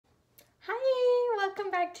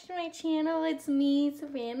back to my channel. It's me,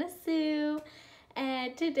 Savannah Sue,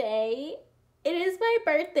 and today it is my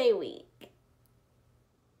birthday week.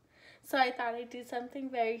 So I thought I'd do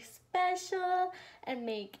something very special and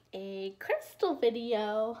make a crystal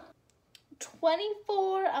video.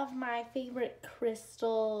 24 of my favorite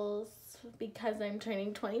crystals because I'm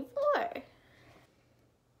turning 24.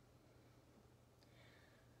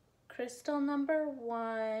 Crystal number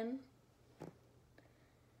 1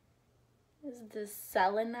 is the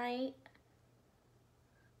selenite.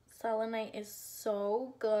 Selenite is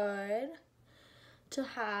so good to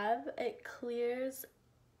have. It clears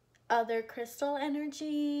other crystal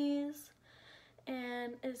energies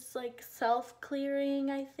and it's like self-clearing,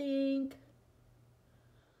 I think.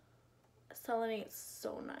 Selenite's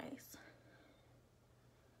so nice.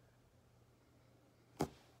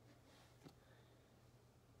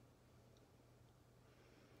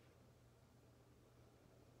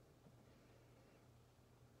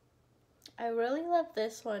 I really love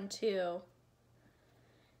this one too.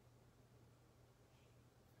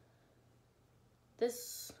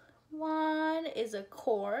 This one is a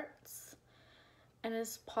quartz and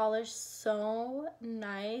it's polished so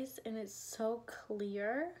nice and it's so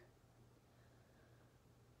clear.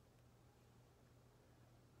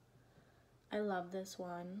 I love this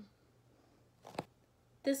one.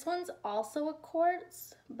 This one's also a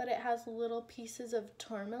quartz, but it has little pieces of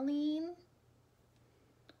tourmaline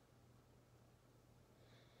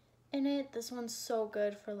in it. This one's so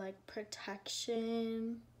good for like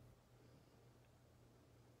protection.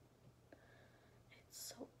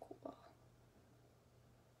 It's so cool.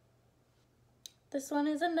 This one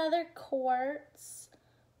is another quartz,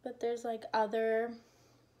 but there's like other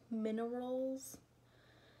minerals.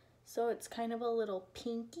 So it's kind of a little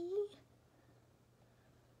pinky. It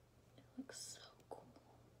looks so cool.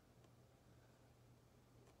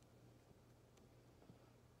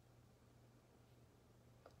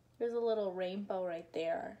 There's a little rainbow right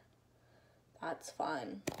there. That's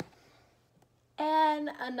fun. And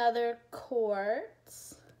another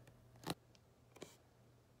quartz.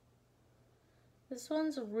 This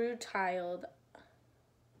one's rutiled.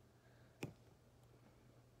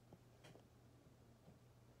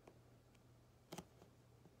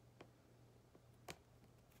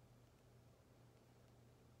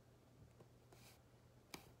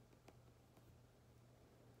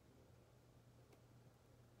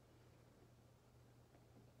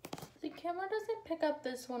 The camera doesn't pick up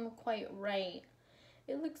this one quite right.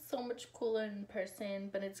 It looks so much cooler in person,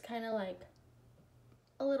 but it's kind of like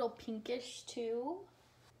a little pinkish too.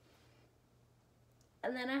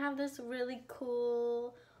 And then I have this really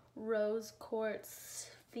cool rose quartz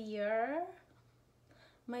sphere.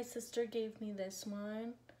 My sister gave me this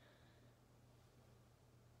one.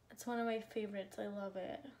 It's one of my favorites. I love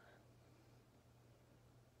it.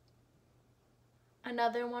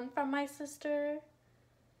 Another one from my sister.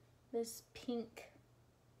 This pink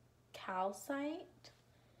calcite.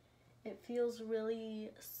 It feels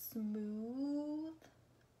really smooth.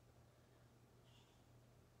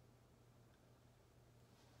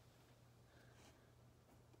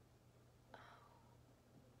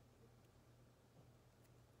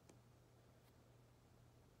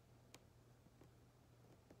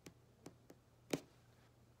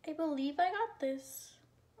 I believe I got this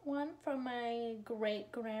one from my great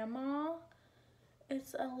grandma.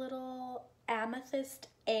 It's a little amethyst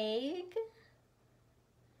egg.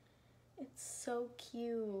 It's so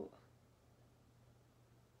cute.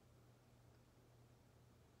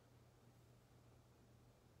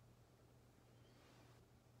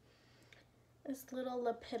 This little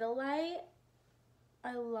lepidolite.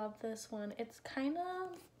 I love this one. It's kind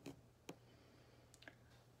of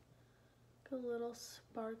a little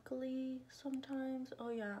sparkly sometimes.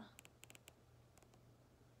 Oh yeah.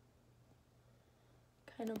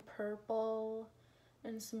 Kind of purple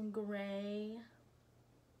and some gray.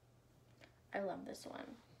 I love this one.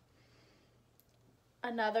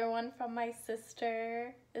 Another one from my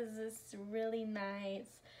sister is this really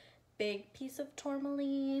nice big piece of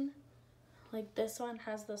tourmaline. Like this one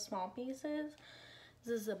has the small pieces.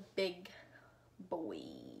 This is a big boy.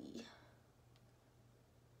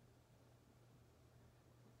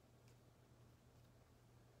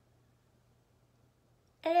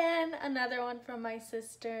 And another one from my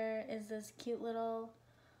sister is this cute little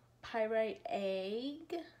pyrite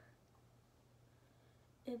egg.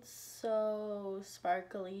 It's so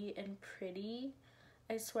sparkly and pretty.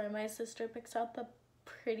 I swear my sister picks out the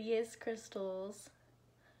prettiest crystals.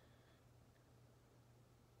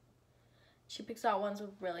 She picks out ones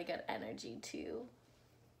with really good energy too.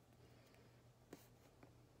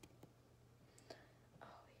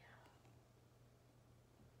 Oh yeah.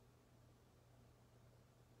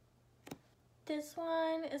 This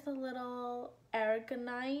one is a little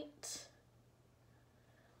aragonite,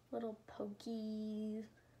 little pokey.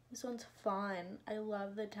 This one's fun. I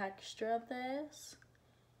love the texture of this.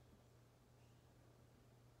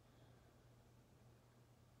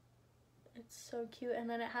 It's so cute. And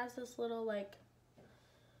then it has this little like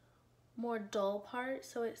more dull part,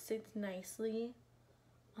 so it sits nicely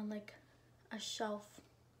on like a shelf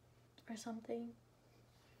or something.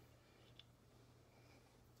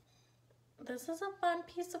 This is a fun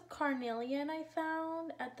piece of carnelian I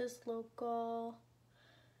found at this local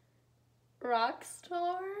rock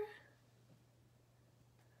store.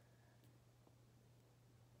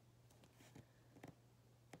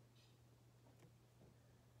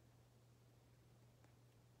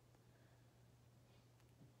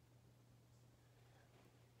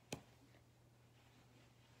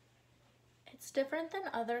 It's different than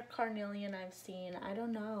other carnelian I've seen. I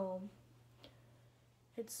don't know.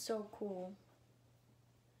 It's so cool.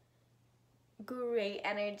 Great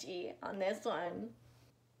energy on this one.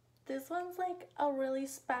 This one's like a really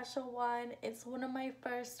special one. It's one of my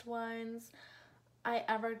first ones I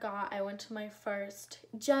ever got. I went to my first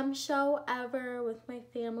gem show ever with my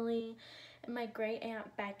family, and my great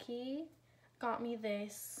aunt Becky got me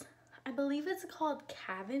this. I believe it's called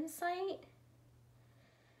Cavensite.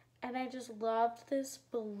 And I just loved this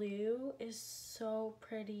blue. It's so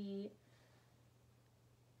pretty.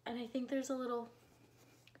 And I think there's a little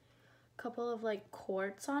couple of like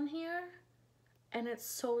quartz on here. And it's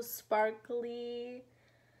so sparkly.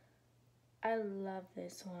 I love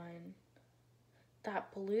this one.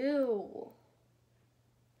 That blue.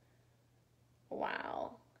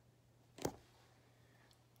 Wow.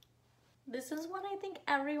 This is one I think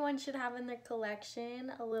everyone should have in their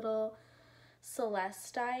collection. A little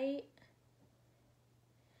celestite.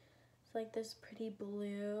 It's like this pretty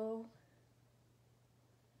blue.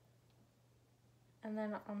 And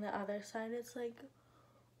then on the other side it's like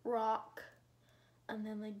rock and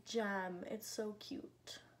then like gem. It's so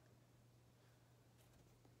cute.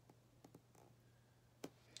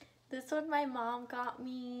 This one my mom got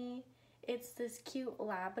me. It's this cute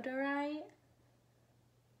labradorite.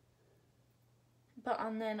 But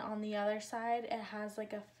then on the other side it has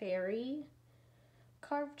like a fairy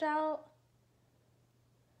carved out.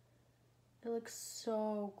 It looks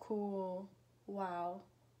so cool. Wow.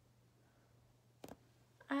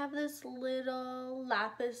 I have this little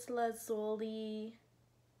lapis lazuli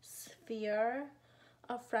sphere.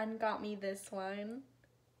 A friend got me this one.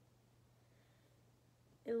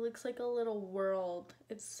 It looks like a little world.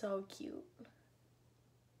 It's so cute.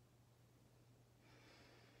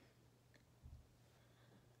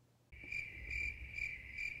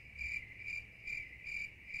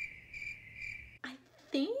 I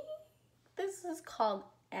think this is called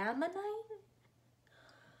ammonite.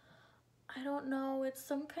 I don't know. It's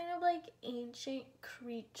some kind of like ancient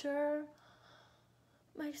creature.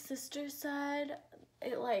 My sister said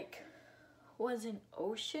it like was an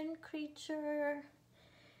ocean creature.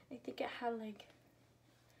 I think it had like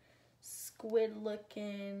squid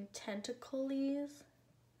looking tentacles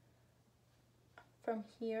from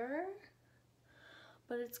here.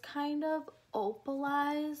 But it's kind of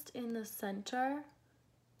opalized in the center.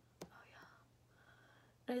 Oh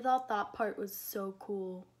yeah. I thought that part was so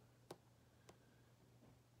cool.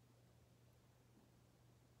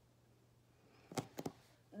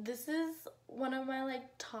 This is one of my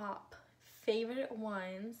like top favorite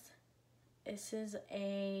ones. This is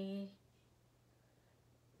a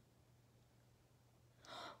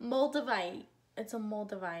moldavite. It's a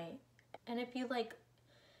moldavite. And if you like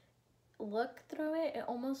look through it, it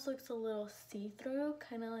almost looks a little see-through,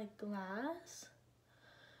 kind of like glass.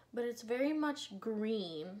 But it's very much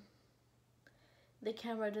green. The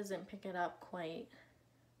camera doesn't pick it up quite.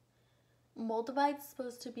 Moldavite's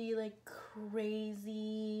supposed to be like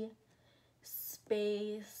crazy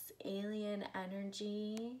space alien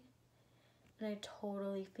energy, and I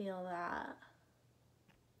totally feel that.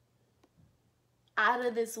 Out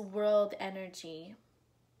of this world energy.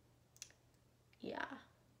 Yeah.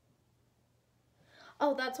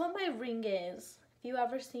 Oh, that's what my ring is. If you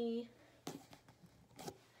ever see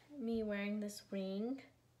me wearing this ring,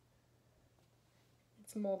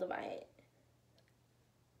 it's moldavite.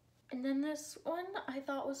 And then this one I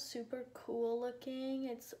thought was super cool looking.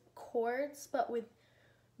 It's quartz, but with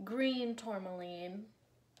green tourmaline.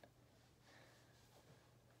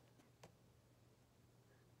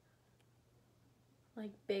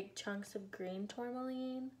 Like big chunks of green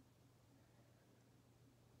tourmaline.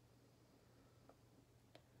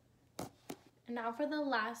 And now for the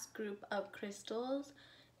last group of crystals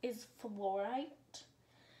is fluorite.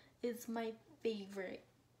 It's my favorite.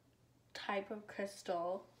 type of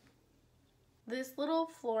crystal. This little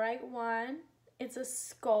fluorite one, it's a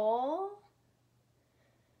skull.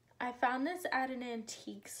 I found this at an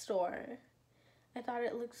antique store. I thought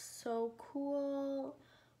it looked so cool.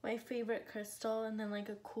 My favorite crystal, and then like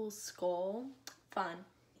a cool skull. Fun.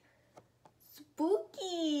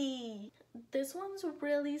 Spooky! This one's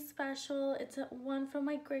really special. It's one from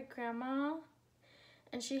my great-grandma,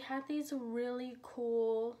 and she had these really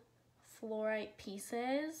cool fluorite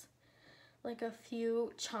pieces, like a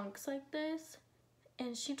few chunks like this,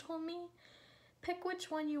 and she told me pick which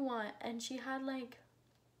one you want, and she had like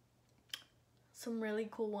some really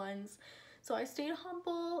cool ones. So I stayed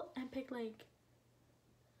humble and picked like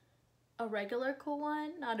a regular cool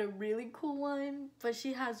one, not a really cool one, but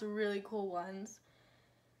she has really cool ones.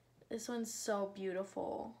 This one's so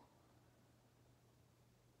beautiful.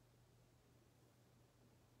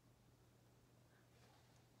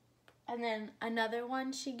 And then another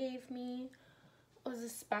one she gave me was a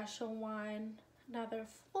special one. Another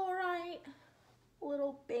fluorite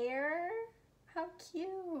little bear. How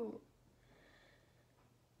cute.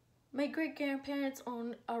 My great-grandparents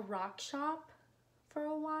owned a rock shop for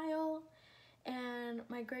a while, and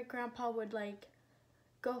my great-grandpa would like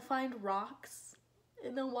go find rocks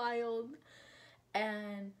in the wild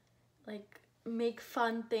and like make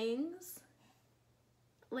fun things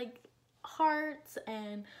like hearts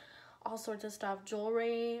and all sorts of stuff,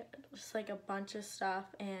 jewelry, just like a bunch of stuff.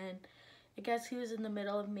 And I guess he was in the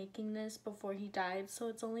middle of making this before he died, so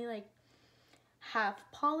it's only like half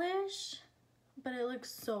polish, but it looks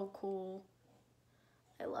so cool.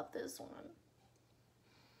 I love this one.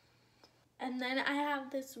 And then I have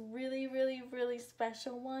this really, really, really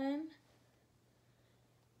special one.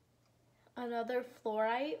 Another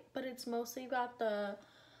fluorite, but it's mostly got the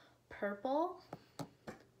purple.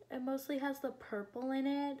 It mostly has the purple in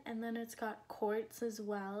it, and then it's got quartz as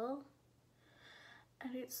well.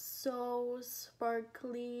 And it's so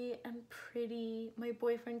sparkly and pretty. My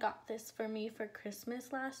boyfriend got this for me for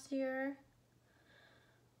Christmas last year.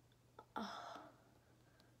 Oh.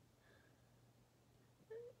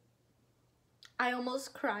 I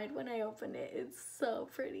almost cried when I opened it. It's so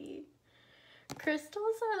pretty.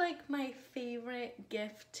 Crystals are like my favorite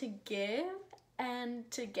gift to give and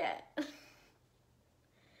to get.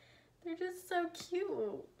 They're just so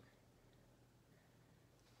cute.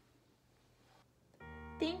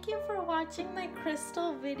 Thank you for watching my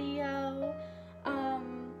crystal video.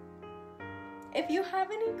 If you have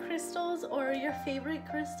any crystals or your favorite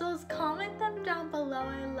crystals, comment them down below.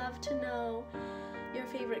 I love to know your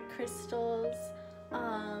favorite crystals.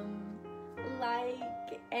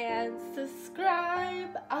 Like and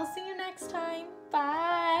subscribe. I'll see you next time.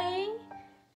 Bye.